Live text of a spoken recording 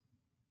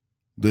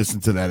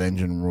Listen to that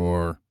engine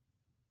roar.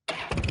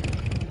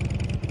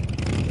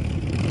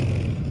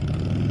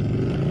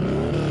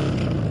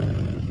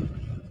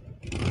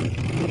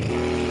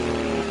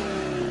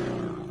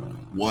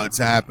 What's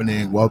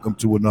happening? Welcome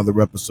to another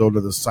episode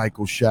of the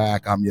Cycle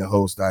Shack. I'm your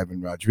host,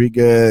 Ivan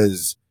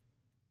Rodriguez.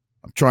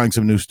 I'm trying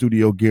some new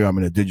studio gear. I'm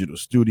in a digital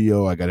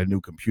studio. I got a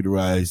new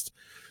computerized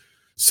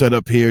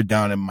setup here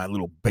down in my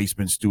little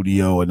basement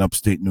studio in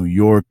upstate New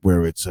York,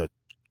 where it's a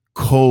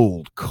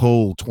cold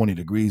 20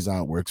 degrees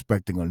out. We're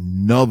expecting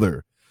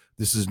another.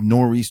 This is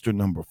nor'easter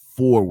number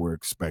 4 we're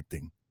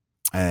expecting.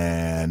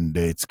 And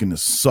it's going to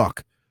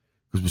suck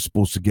because we're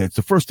supposed to get, it's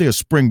the first day of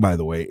spring, by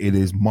the way. It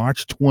is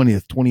March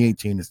 20th,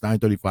 2018. It's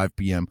 9:35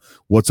 p.m.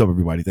 What's up,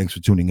 everybody? Thanks for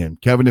tuning in.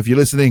 Kevin, if you're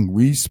listening,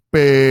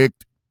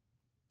 respect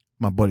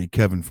my buddy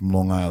Kevin from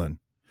Long Island.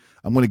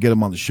 I'm going to get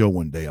him on the show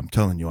one day. I'm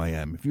telling you I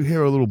am. If you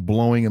hear a little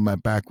blowing in my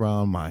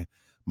background, my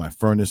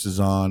furnace is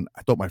on.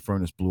 I thought my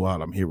furnace blew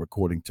out. I'm here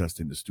recording,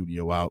 testing the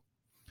studio out.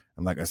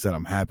 And like I said,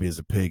 I'm happy as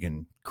a pig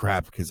and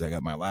crap because I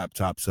got my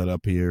laptop set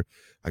up here.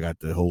 I got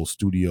the whole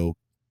studio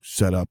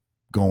set up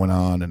going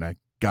on, and I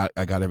got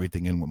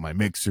everything in with my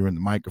mixer and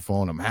the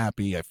microphone. I'm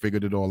happy. I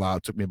figured it all out.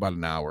 It took me about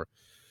an hour.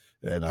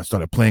 And I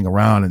started playing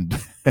around,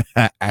 and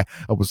I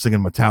was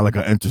singing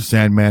Metallica Enter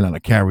Sandman on a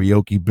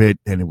karaoke bit,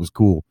 and it was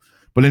cool.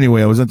 But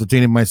anyway, I was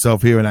entertaining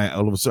myself here, and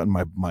all of a sudden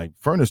my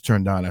furnace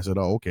turned on. I said,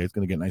 oh, okay, it's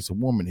going to get nice and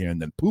warm in here. And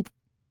then poop,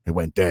 it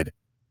went dead.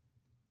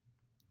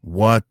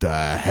 What the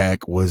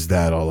heck was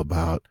that all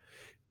about?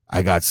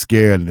 I got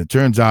scared, and it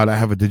turns out I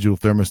have a digital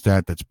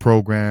thermostat that's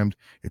programmed.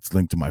 It's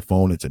linked to my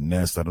phone. It's a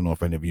Nest. I don't know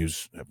if any of you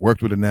have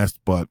worked with a Nest,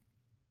 but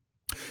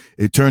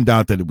it turned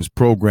out that it was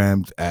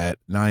programmed at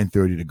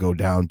 9:30 to go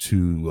down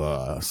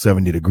to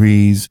 70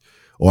 degrees,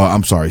 or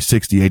I'm sorry,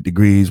 68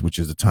 degrees, which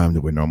is the time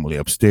that we're normally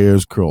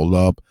upstairs, curled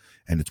up,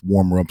 and it's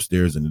warmer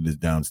upstairs than it is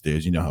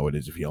downstairs. You know how it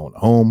is if you own a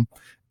home.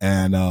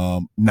 And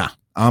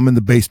I'm in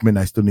the basement.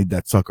 I still need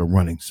that sucker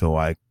running, so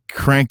I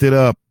cranked it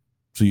up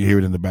so you hear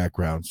it in the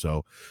background.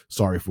 So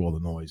sorry for all the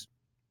noise.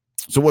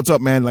 So what's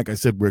up, man? Like I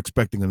said, we're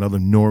expecting another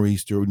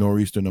nor'easter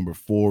number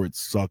 4. It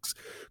sucks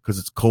because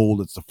it's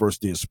cold. It's the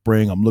first day of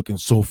spring. I'm looking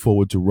so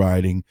forward to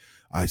riding.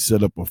 I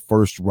set up a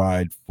first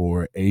ride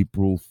for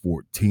April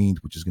 14th,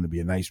 which is going to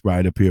be a nice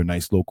ride up here, a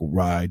nice local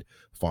ride,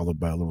 followed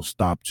by a little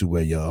stop to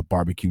a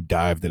barbecue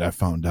dive that I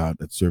found out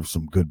that serves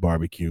some good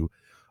barbecue.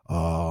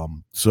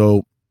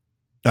 So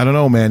I don't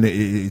know, man.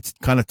 It's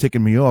kind of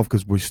ticking me off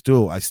because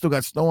I still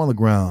got snow on the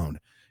ground.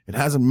 It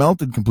hasn't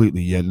melted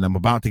completely yet, and I'm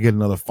about to get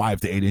another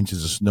 5 to 8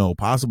 inches of snow,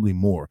 possibly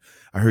more.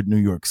 I heard New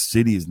York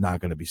City is not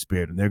going to be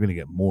spared, and they're going to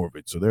get more of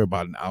it. So they're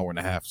about an hour and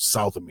a half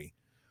south of me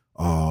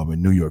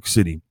in New York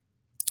City.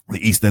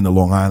 The east end of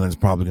Long Island is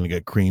probably going to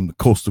get creamed. The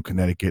coastal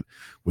Connecticut,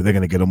 where they're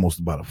going to get almost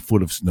about a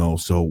foot of snow.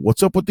 So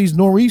what's up with these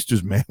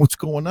nor'easters, man? What's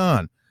going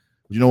on?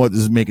 You know what?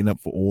 This is making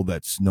up for all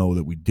that snow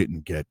that we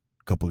didn't get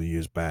a couple of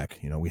years back.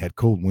 You know, we had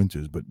cold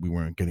winters, but we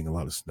weren't getting a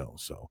lot of snow.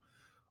 So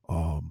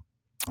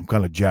I'm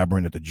kind of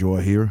jabbering at the jaw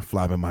here,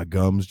 flapping my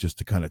gums just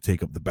to kind of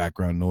take up the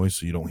background noise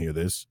so you don't hear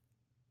this.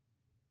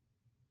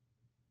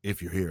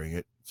 If you're hearing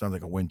it, sounds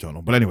like a wind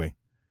tunnel. But anyway,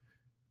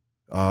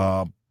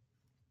 I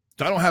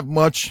don't have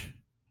much.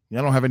 I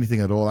don't have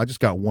anything at all. I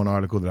just got one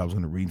article that I was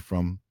going to read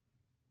from.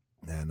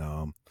 And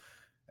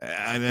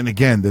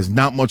again, there's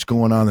not much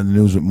going on in the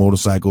news with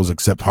motorcycles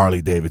except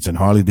Harley Davidson.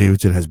 Harley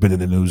Davidson has been in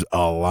the news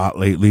a lot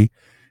lately,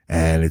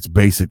 and it's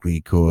basically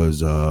because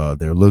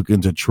they're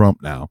looking to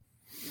Trump now.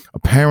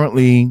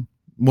 Apparently,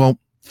 well,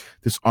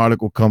 this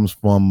article comes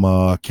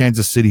from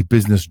Kansas City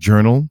Business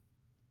Journal.com,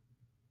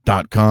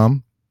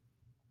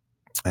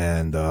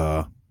 and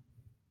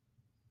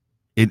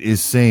it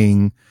is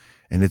saying,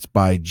 and it's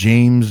by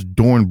James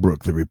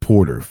Dornbrook, the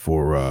reporter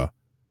for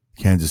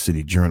Kansas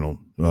City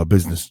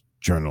Business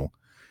Journal.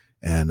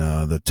 And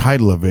the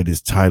title of it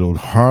is titled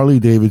Harley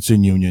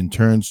Davidson Union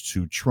Turns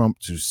to Trump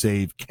to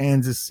Save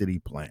Kansas City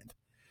Plant.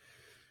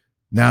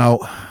 Now,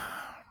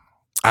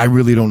 I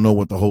really don't know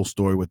what the whole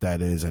story with that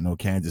is. I know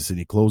Kansas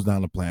City closed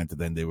down the plant, and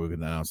then they were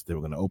going to announce they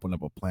were going to open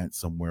up a plant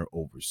somewhere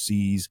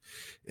overseas,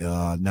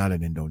 not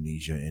in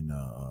Indonesia, in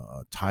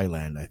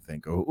Thailand, I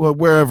think, or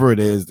wherever it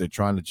is. They're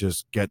trying to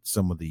just get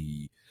some of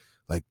the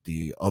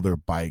other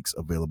bikes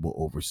available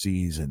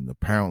overseas, and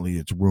apparently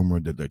it's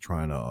rumored that they're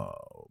trying to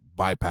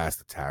bypass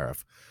the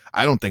tariff.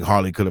 I don't think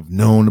Harley could have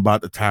known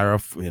about the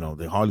tariff. You know,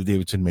 the Harley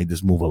Davidson made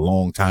this move a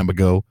long time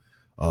ago.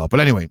 But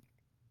anyway,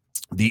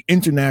 the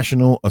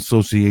International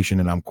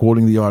Association, and I'm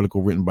quoting the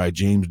article written by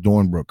James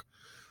Dornbrook,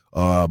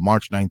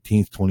 March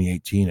 19th,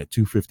 2018 at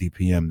 2:50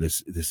 p.m.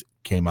 This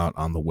came out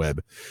on the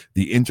web.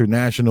 The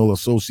International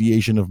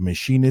Association of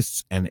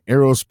Machinists and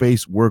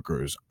Aerospace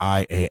Workers,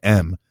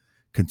 IAM,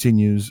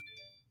 continues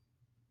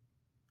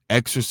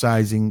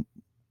exerting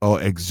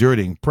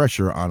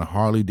pressure on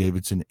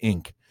Harley-Davidson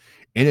Inc.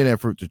 in an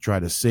effort to try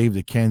to save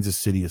the Kansas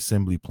City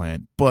assembly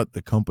plant, but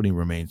the company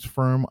remains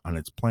firm on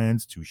its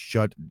plans to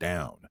shut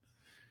down.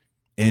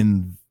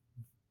 And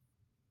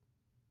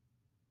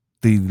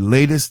the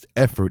latest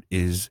effort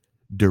is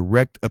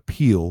direct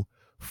appeal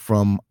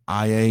from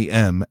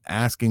IAM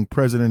asking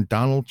President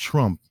Donald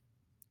Trump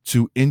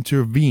to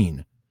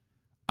intervene.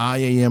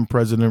 IAM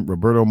President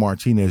Roberto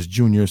Martinez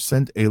Jr.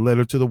 sent a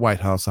letter to the White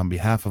House on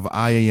behalf of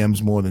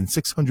IAM's more than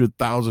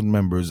 600,000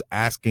 members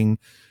asking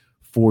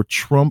for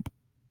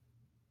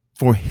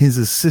his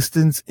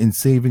assistance in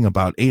saving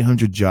about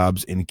 800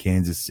 jobs in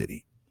Kansas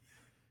City.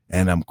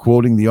 And I'm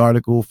quoting the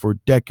article, for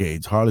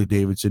decades,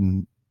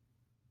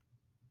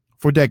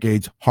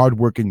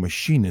 hardworking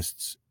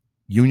machinists,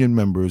 union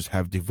members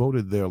have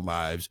devoted their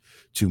lives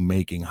to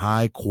making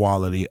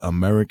high-quality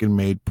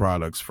American-made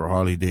products for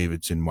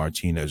Harley-Davidson,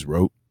 Martinez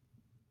wrote.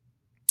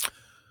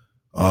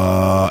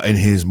 In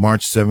his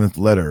March 7th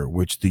letter,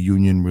 which the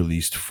union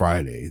released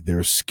Friday,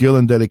 their skill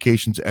and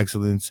dedication to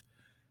excellence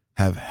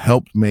have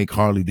helped make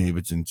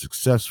Harley-Davidson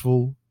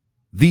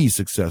the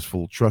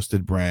successful,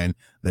 trusted brand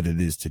that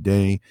it is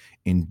today.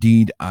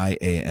 Indeed,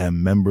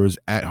 IAM members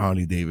at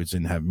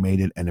Harley-Davidson have made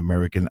it an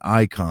American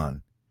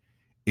icon.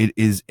 It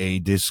is a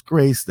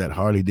disgrace that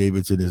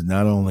Harley-Davidson is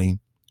not only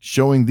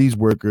showing these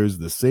workers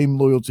the same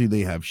loyalty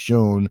they have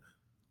shown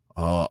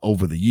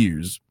over the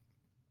years.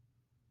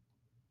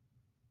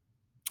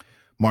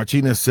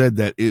 Martinez said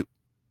that it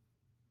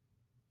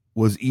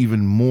was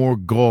even more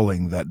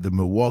galling that the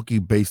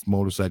Milwaukee-based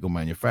motorcycle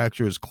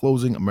manufacturer is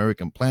closing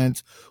American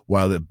plants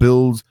while it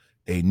builds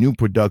a new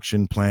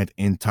production plant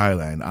in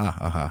Thailand.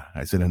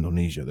 I said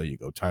Indonesia. There you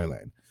go,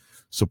 Thailand.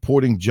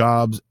 Supporting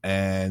jobs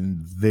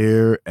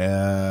there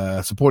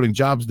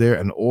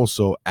and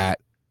also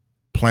at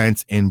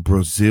plants in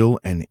Brazil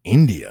and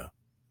India.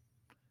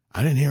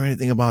 I didn't hear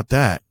anything about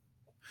that.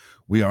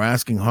 We are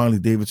asking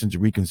Harley-Davidson to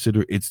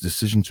reconsider its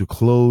decision to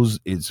close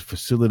its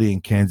facility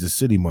in Kansas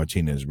City,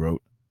 Martinez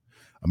wrote.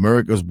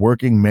 America's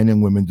working men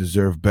and women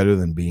deserve better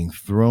than being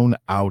thrown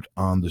out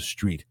on the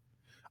street.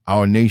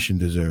 Our nation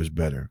deserves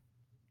better.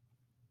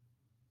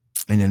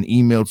 In an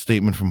emailed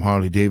statement from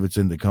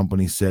Harley-Davidson, the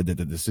company said that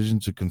the decision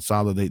to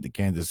consolidate the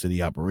Kansas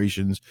City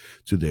operations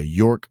to their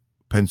York,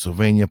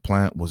 Pennsylvania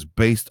plant was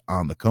based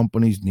on the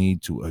company's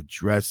need to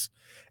address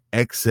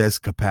excess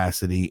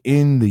capacity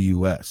in the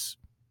U.S.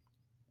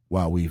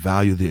 While we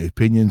value the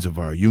opinions of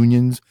our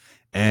unions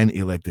and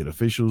elected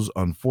officials,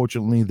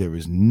 unfortunately, there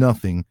is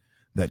nothing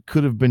that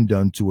could have been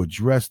done to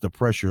address the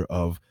pressure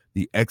of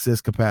the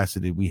excess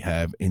capacity we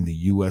have in the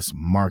U.S.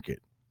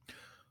 market.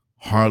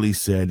 Harley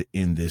said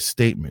in this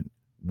statement,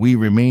 we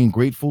remain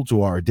grateful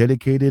to our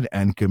dedicated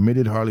and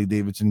committed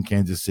Harley-Davidson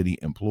Kansas City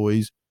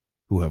employees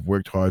who have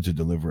worked hard to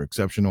deliver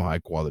exceptional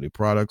high-quality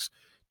products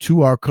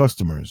to our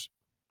customers.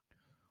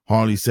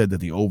 Harley said that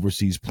the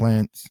overseas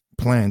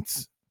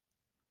plants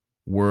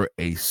were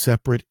a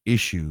separate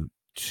issue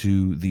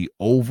to the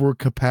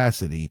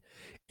overcapacity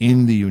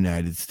in the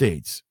United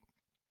States.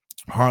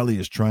 Harley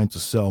is trying to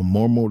sell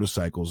more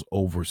motorcycles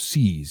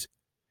overseas,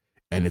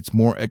 and it's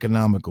more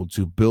economical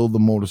to build the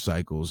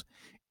motorcycles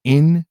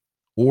in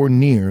or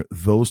near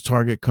those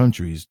target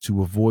countries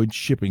to avoid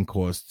shipping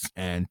costs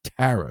and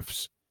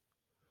tariffs.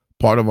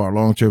 Part of our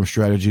long-term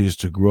strategy is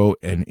to grow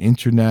an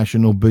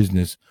international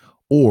business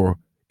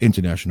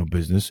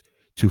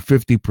to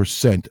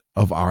 50%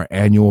 of our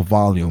annual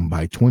volume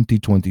by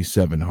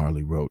 2027,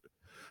 Harley wrote.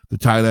 The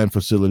Thailand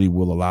facility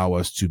will allow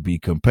us to be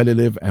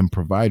competitive and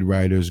provide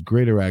riders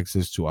greater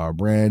access to our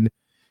brand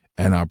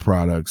and our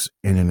products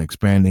in an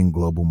expanding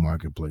global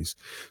marketplace.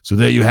 So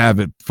there you have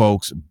it,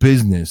 folks.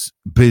 Business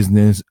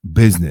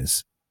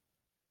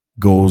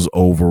goes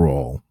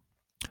overall.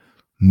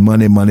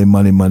 Money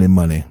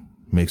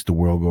makes the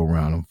world go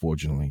round,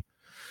 unfortunately.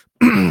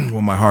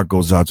 Well, my heart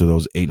goes out to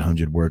those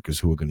 800 workers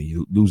who are going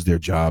to lose their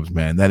jobs,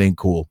 man. That ain't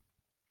cool.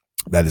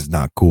 That is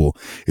not cool.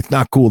 It's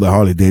not cool that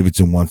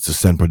Harley-Davidson wants to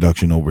send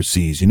production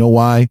overseas. You know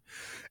why?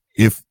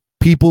 If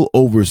people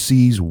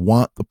overseas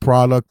want the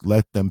product,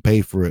 let them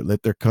pay for it.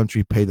 Let their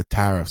country pay the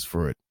tariffs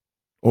for it,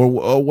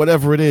 or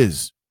whatever it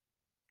is.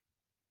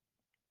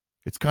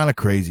 It's kind of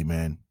crazy,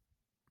 man.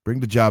 Bring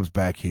the jobs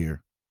back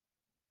here.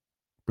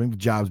 Bring the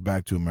jobs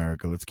back to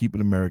America. Let's keep it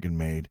American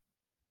made.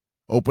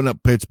 Open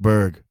up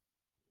Pittsburgh.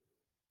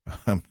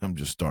 I'm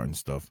just starting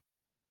stuff.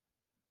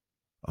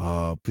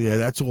 Yeah,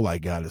 that's all I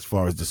got as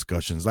far as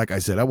discussions. Like I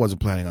said, I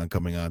wasn't planning on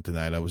coming on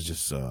tonight. I was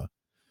just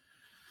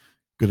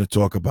gonna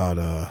talk about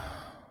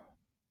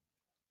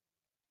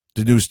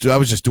the new. I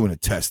was just doing a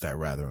test,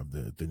 of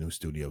the new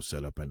studio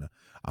setup, and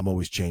I'm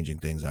always changing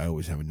things. I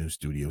always have a new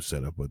studio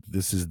setup, but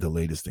this is the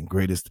latest and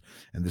greatest,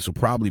 and this will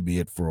probably be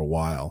it for a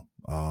while.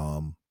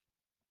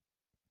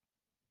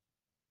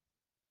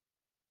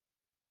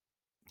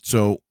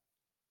 So,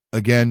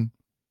 again,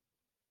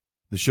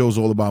 the show's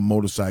all about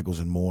motorcycles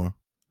and more.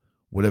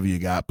 Whatever you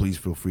got, please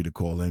feel free to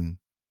call in.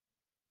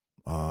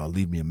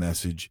 Leave me a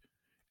message.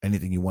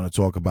 Anything you want to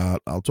talk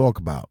about, I'll talk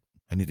about.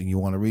 Anything you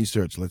want to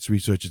research, let's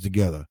research it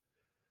together.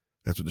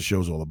 That's what the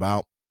show's all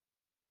about.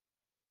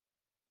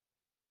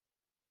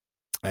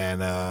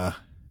 And I'm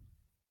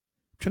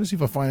trying to see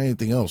if I find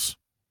anything else.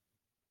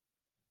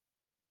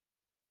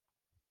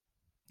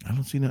 I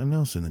don't see nothing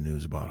else in the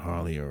news about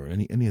Harley or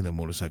any of the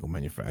motorcycle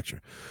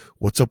manufacturer.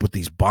 What's up with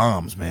these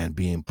bombs, man,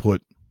 being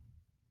put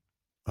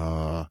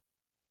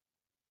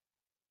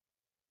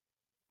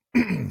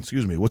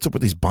Excuse me. What's up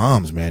with these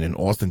bombs, man, in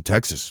Austin,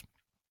 Texas?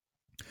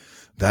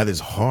 That is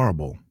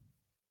horrible.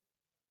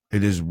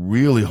 It is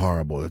really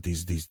horrible that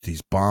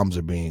these bombs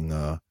are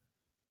being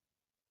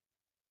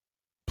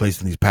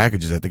placed in these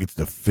packages. I think it's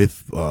the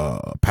fifth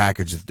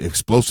package, the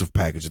explosive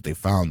package that they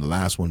found. The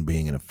last one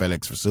being in a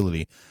FedEx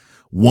facility,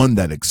 one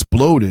that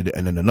exploded,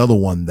 and then another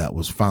one that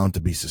was found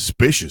to be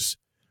suspicious.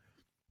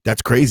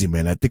 That's crazy,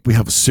 man. I think we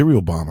have a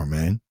serial bomber,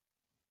 man.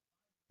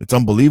 It's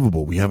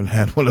unbelievable. We haven't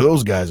had one of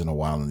those guys in a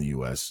while in the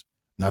U.S.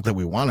 Not that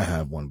we want to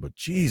have one, but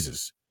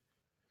Jesus.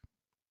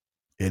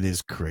 It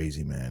is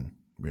crazy, man.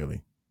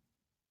 Really.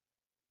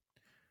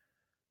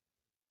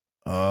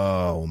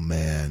 Oh,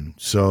 man.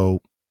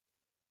 So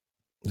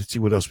let's see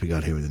what else we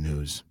got here in the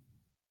news.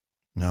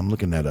 Now I'm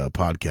looking at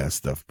podcast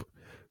stuff.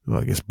 Well,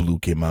 I guess Blue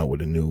came out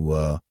with a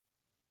new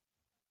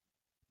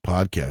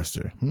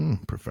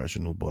podcaster.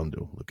 Professional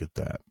bundle. Look at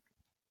that.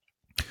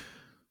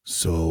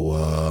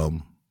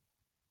 So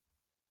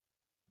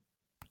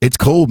it's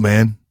cold,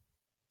 man.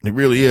 It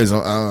really is.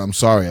 I'm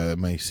sorry. It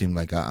may seem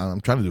like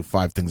I'm trying to do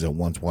 5 things at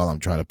once while I'm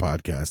trying to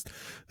podcast.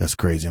 That's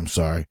crazy. I'm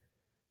sorry.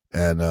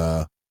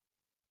 And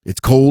it's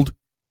cold.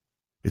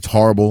 It's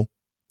horrible.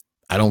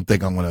 I don't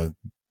think I'm going to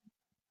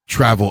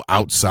travel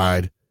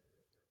outside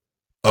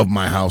of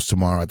my house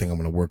tomorrow. I think I'm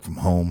going to work from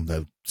home.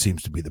 That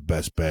seems to be the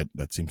best bet.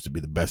 That seems to be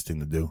the best thing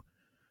to do.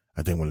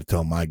 I think I'm going to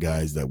tell my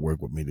guys that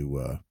work with me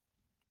to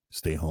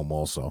stay home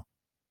also.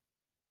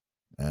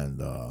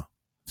 And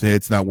say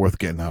it's not worth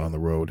getting out on the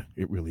road.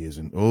 It really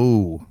isn't.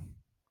 Oh,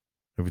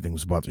 everything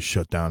was about to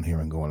shut down here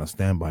and go on a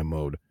standby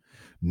mode.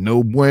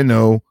 No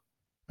bueno.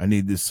 I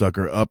need this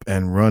sucker up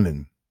and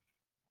running.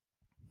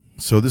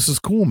 So this is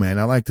cool, man.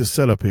 I like this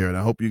setup here, and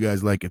I hope you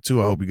guys like it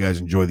too. I hope you guys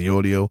enjoy the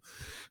audio.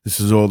 This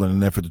is all in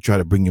an effort to try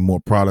to bring you more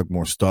product,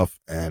 more stuff.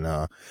 And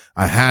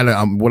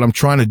what I'm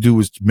trying to do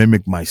is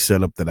mimic my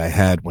setup that I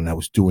had when I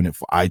was doing it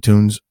for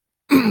iTunes.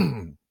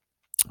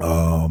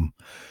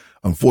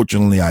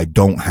 Unfortunately, I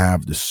don't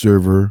have the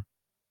server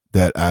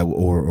that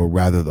or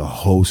rather the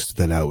host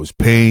that I was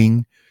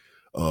paying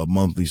a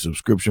monthly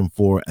subscription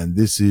for. And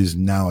this is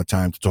now a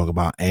time to talk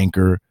about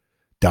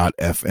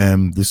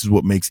Anchor.fm. This is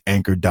what makes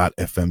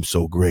Anchor.fm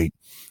so great,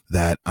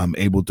 that I'm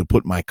able to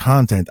put my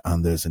content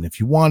on this. And if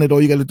you want it,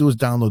 all you got to do is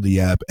download the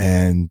app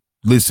and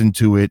listen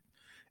to it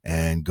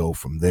and go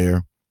from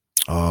there.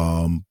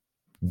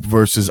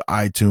 Versus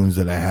iTunes,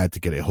 that I had to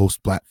get a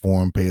host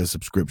platform, pay a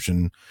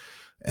subscription.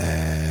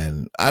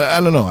 And I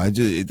don't know. I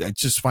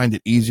just find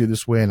it easier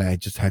this way, and I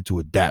just had to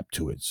adapt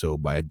to it. So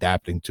by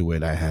adapting to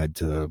it, I had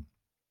to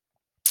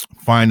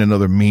find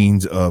another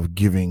means of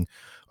giving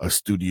a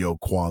studio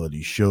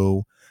quality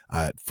show.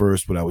 At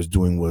first, what I was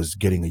doing was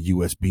getting a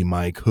USB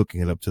mic,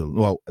 hooking it up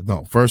to,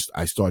 first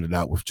I started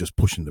out with just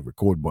pushing the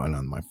record button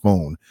on my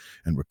phone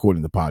and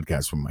recording the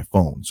podcast from my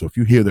phone. So if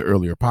you hear the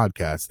earlier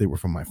podcasts, they were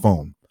from my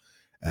phone,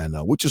 and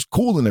which is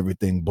cool and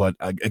everything. But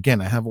again,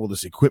 I have all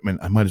this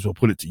equipment. I might as well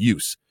put it to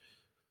use.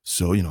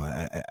 So,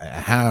 I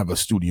have a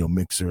studio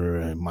mixer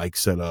and mic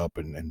set up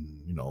and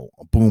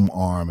a boom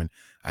arm, and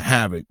I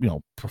have it,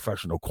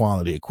 professional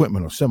quality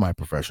equipment, or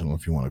semi-professional,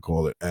 if you want to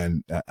call it.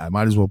 And I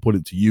might as well put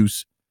it to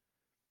use.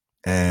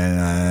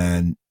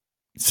 And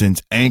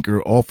since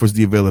Anchor offers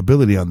the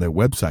availability on their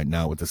website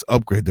now with this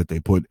upgrade that they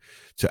put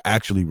to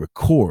actually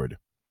record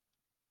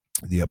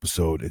the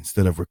episode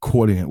instead of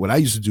recording it, what I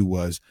used to do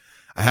was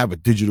I have a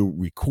digital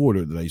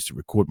recorder that I used to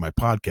record my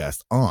podcast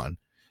on,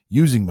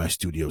 using my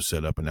studio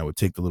setup, and I would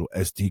take the little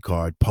SD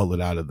card, pull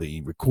it out of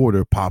the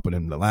recorder, pop it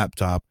in the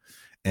laptop,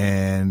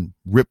 and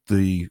rip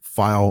the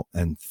file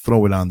and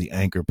throw it on the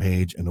Anchor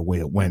page, and away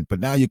it went. But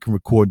now you can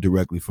record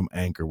directly from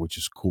Anchor, which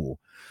is cool.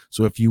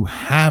 So if you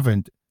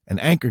haven't, and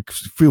Anchor,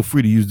 feel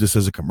free to use this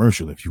as a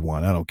commercial if you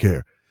want, I don't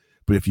care.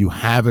 But if you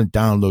haven't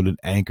downloaded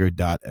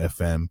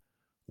Anchor.fm,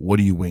 what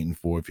are you waiting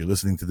for? If you're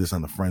listening to this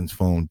on a friend's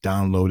phone,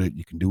 download it.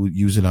 You can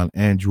use it on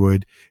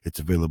Android. It's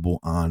available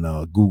on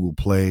Google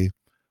Play.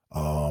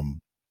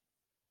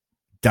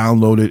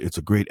 Download it. It's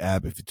a great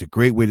app. If it's a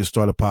great way to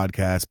start a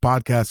podcast.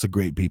 Podcasts are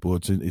great, people.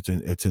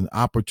 It's an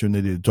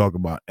opportunity to talk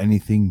about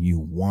anything you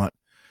want.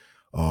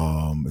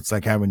 It's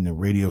like having a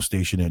radio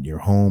station at your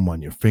home,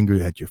 at your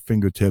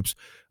fingertips.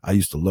 I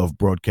used to love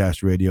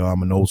broadcast radio.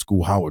 I'm an old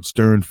school Howard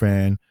Stern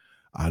fan.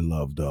 I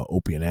loved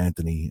Opie and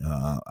Anthony.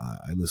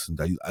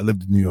 I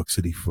lived in New York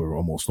City for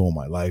almost all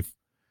my life,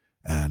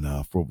 and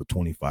for over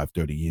 25,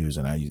 30 years.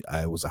 And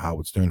I was a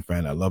Howard Stern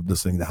fan. I loved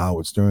listening to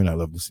Howard Stern. I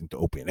loved listening to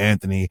Opie and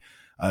Anthony.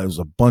 There was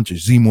a bunch of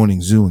Z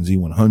Morning Zoo and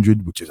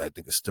Z100, which I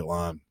think is still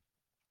on.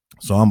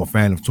 So I'm a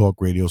fan of talk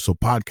radio. So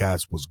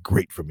podcast was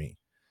great for me.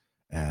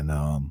 And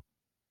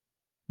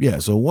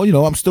so,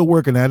 I'm still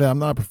working at it. I'm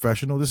not a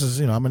professional. This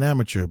is, I'm an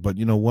amateur. But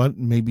you know what?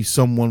 Maybe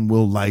someone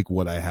will like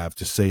what I have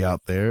to say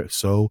out there.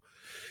 So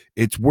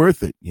it's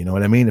worth it. You know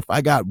what I mean? If I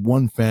got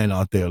one fan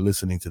out there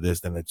listening to this,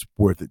 then it's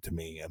worth it to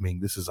me. I mean,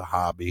 this is a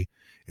hobby.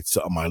 It's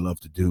something I love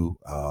to do.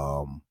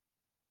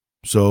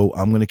 So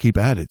I'm going to keep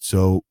at it.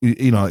 So,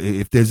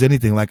 if there's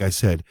anything, like I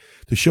said,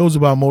 the show's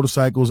about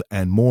motorcycles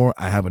and more.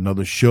 I have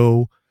another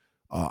show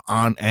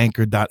on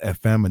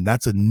Anchor.fm, and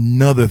that's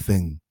another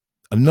thing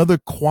Another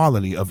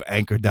quality of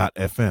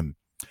Anchor.fm,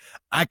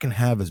 I can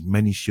have as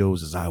many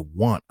shows as I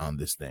want on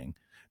this thing.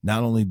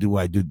 Not only do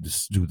I do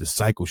the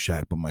Cycle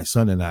Shack, but my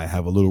son and I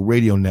have a little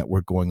radio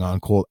network going on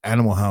called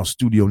Animal House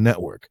Studio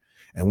Network.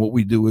 And what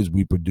we do is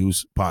we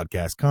produce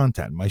podcast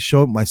content. My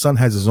son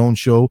has his own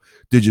show,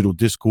 Digital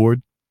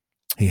Discord.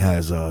 He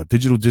has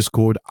Digital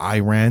Discord, I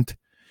Rant.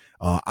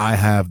 I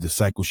have the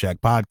Cycle Shack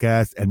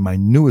podcast, and my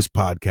newest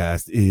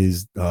podcast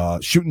is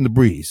Shooting the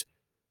Breeze.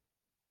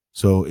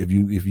 So if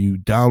you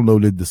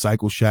downloaded the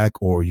Cycle Shack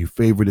or you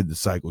favorited the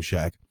Cycle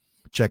Shack,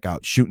 check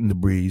out Shooting the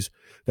Breeze.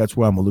 That's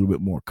where I'm a little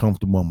bit more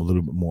comfortable. I'm a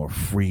little bit more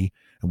free,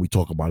 and we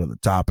talk about other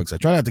topics. I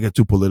try not to get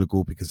too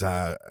political because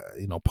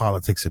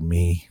politics and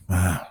me,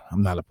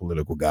 I'm not a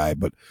political guy,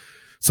 but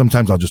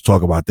sometimes I'll just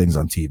talk about things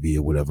on TV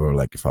or whatever.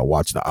 Like if I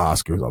watch the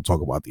Oscars, I'll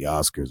talk about the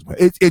Oscars. But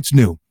it's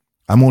new.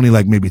 I'm only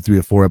like maybe 3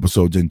 or 4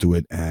 episodes into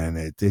it, and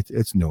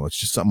it's new. It's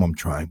just something I'm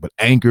trying. But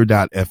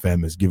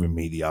Anchor.fm is giving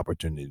me the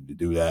opportunity to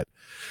do that.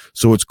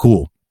 So it's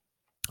cool.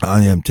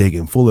 I am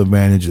taking full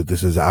advantage that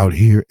this is out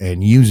here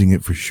and using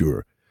it for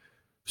sure.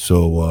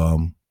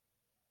 So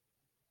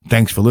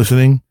thanks for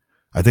listening.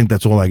 I think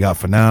that's all I got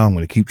for now. I'm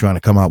going to keep trying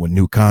to come out with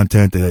new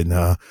content, and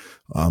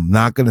I'm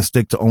not going to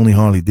stick to only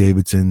Harley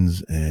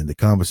Davidsons, and the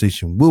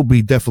conversation will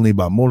be definitely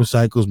about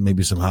motorcycles,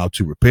 maybe some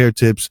how-to repair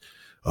tips,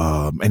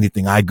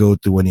 anything I go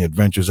through, any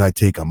adventures I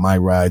take on my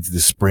rides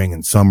this spring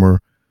and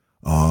summer,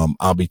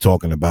 I'll be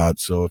talking about.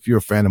 So if you're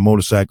a fan of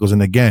motorcycles,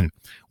 and again,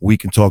 we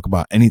can talk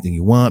about anything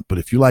you want, but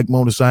if you like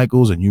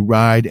motorcycles and you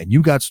ride and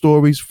you got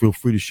stories, feel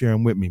free to share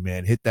them with me,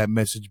 man. Hit that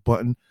message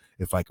button.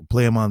 If I can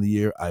play them on the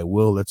air, I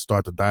will. Let's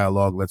start the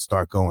dialogue. Let's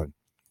start going.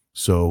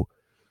 So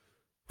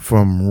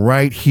from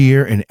right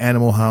here in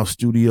Animal House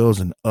Studios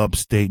in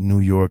upstate New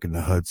York in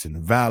the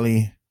Hudson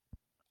Valley,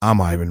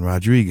 I'm Ivan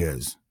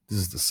Rodriguez. This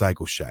is the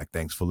Cycle Shack.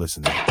 Thanks for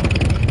listening.